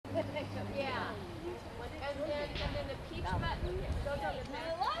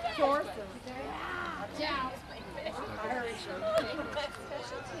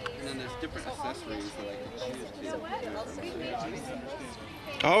And then there's different accessories like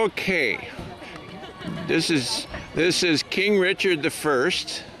Okay. This is King Richard I,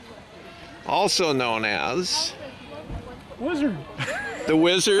 also known as Wizard. the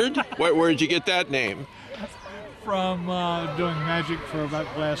Wizard. Where'd you get that name? From doing magic for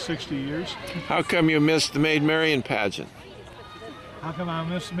about the last 60 years. How come you missed the Maid Marian pageant? How come I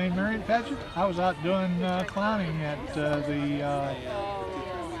missed the Maid Marian pageant? I was out doing clowning at the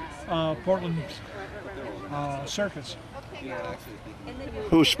Portland Circus.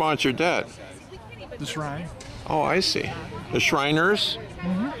 Who sponsored that? The Shrine. Oh, I see. The Shriners?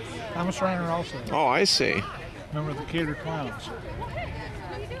 Mm-hmm. I'm a Shriner also. Oh, I see. Member of the Cater Clowns.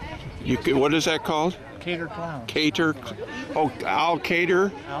 What is that called? Cater Clowns. Cater? Oh, Al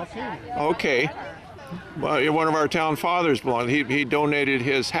Cater? Al Cater. Okay. Well, one of our town fathers belonged. He donated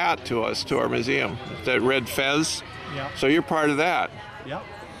his hat to us, to our museum. That red fez. Yeah. So you're part of that. Yep.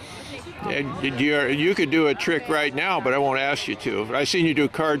 You could do a trick right now, but I won't ask you to. I've seen you do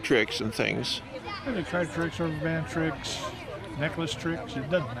card tricks and things. I do card tricks, rubber band tricks, necklace tricks. It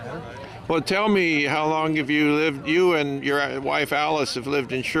doesn't matter. Well, tell me, how long have you lived? You and your wife Alice have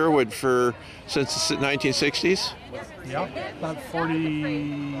lived in Sherwood since the 1960s? Yeah, about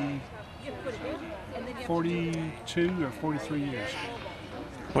 42 or 43 years.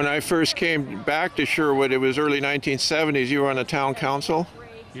 When I first came back to Sherwood, it was early 1970s. You were on the town council?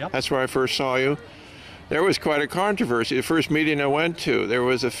 Yep. That's where I first saw you. There was quite a controversy. The first meeting I went to, there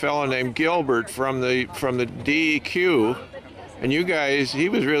was a fellow named Gilbert from the DEQ, and you guys, he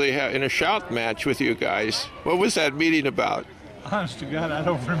was really in a shout match with you guys. What was that meeting about? Honest to God, I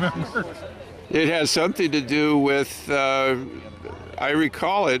don't remember. It has something to do with, I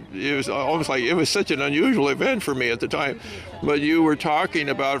recall it was almost like, it was such an unusual event for me at the time, but you were talking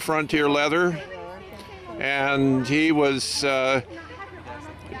about Frontier Leather, and he was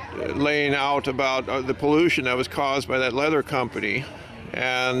laying out about the pollution that was caused by that leather company,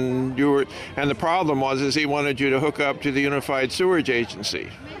 and the problem was he wanted you to hook up to the Unified Sewerage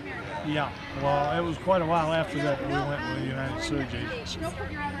Agency. Yeah, well, it was quite a while after that we went with the United Sewage Agency.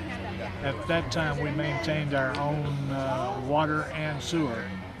 At that time, we maintained our own water and sewer.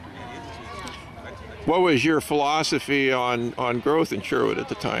 What was your philosophy on growth in Sherwood at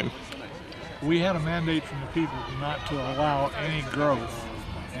the time? We had a mandate from the people not to allow any growth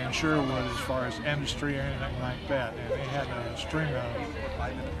in Sherwood as far as industry or anything like that. And they had a string of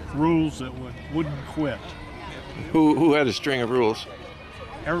rules that wouldn't quit. Who had a string of rules?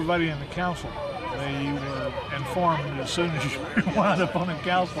 Everybody in the council. They were informed as soon as you wound up on the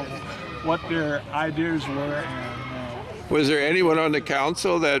council what their ideas were. And was there anyone on the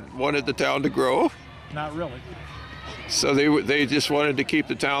council that wanted the town to grow? Not really. So they just wanted to keep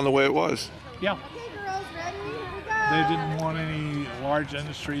the town the way it was? Yeah. They didn't want any large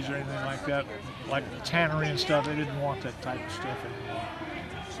industries or anything like that, like the tannery and stuff. They didn't want that type of stuff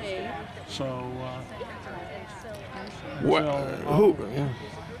anymore. So,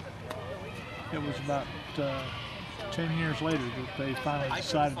 it was about 10 years later that they finally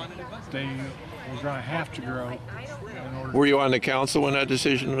decided they were going to have to grow. Were you on the council when that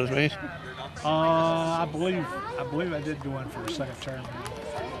decision was made? I believe I did go in for a second term.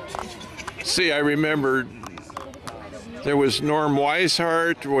 See, I remember there was Norm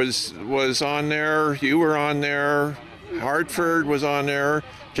Weishart was on there. You were on there. Hartford was on there.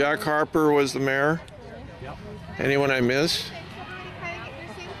 Jack Harper was the mayor. Yep. Anyone I miss?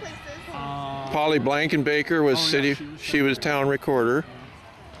 Polly Blankenbaker was she was town recorder.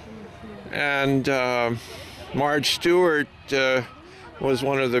 And Marge Stewart was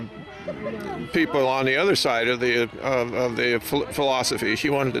one of the people on the other side of the philosophy. She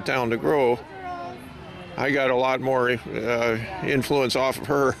wanted the town to grow. I got a lot more influence off of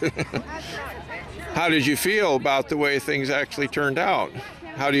her. How did you feel about the way things actually turned out?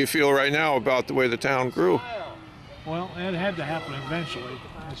 How do you feel right now about the way the town grew? Well, it had to happen eventually.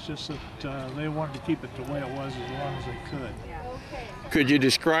 It's just that they wanted to keep it the way it was as long as they could. Could you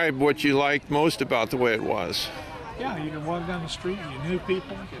describe what you liked most about the way it was? Yeah, you could walk down the street, you knew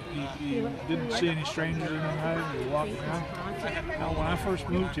people, you didn't see any strangers or anything, you walked around. Now, when I first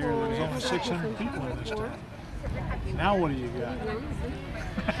moved here, there was only 600 people in this town. Now what do you got?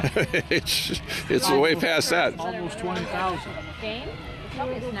 it's way past that. Almost 20,000.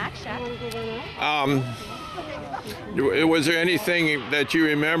 Was there anything that you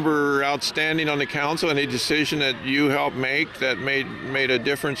remember outstanding on the council, any decision that you helped make that made a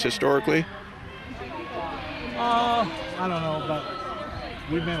difference historically? I don't know, but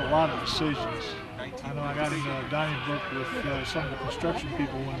we made a lot of decisions I know I got into Donnybrook with some of the construction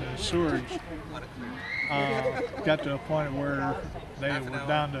people when the sewerage got to a point where they were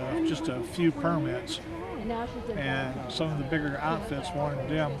down to just a few permits, and some of the bigger outfits wanted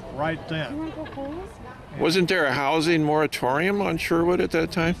them right then. Wasn't there a housing moratorium on Sherwood at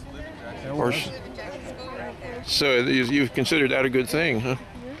that time? There Or was. so you've considered that a good thing, huh?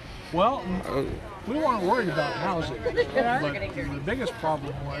 Well, we weren't worried about housing, but the biggest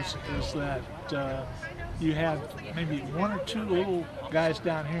problem is that you had maybe one or two little guys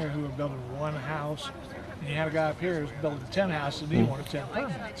down here who were building one house, and you had a guy up here who was building 10 houses, and he wanted 10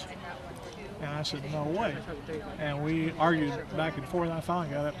 permits. And I said, no way. And we argued back and forth, and I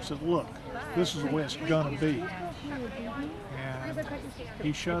finally got up and said, look, this is the way it's gonna be. And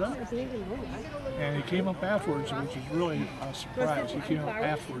he shut up. And he came up afterwards, which is really a surprise. He came up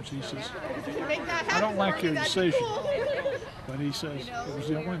afterwards, he says, I don't like your decision. But he says, it was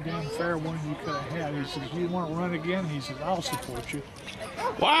the only damn fair one you could have had. He says, you want to run again? He says, I'll support you.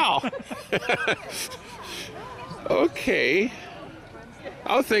 Wow. Okay.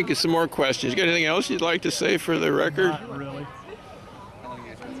 I'll think of some more questions. You got anything else you'd like to say for the record? Not really.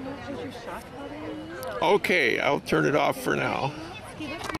 Okay, I'll turn it off for now.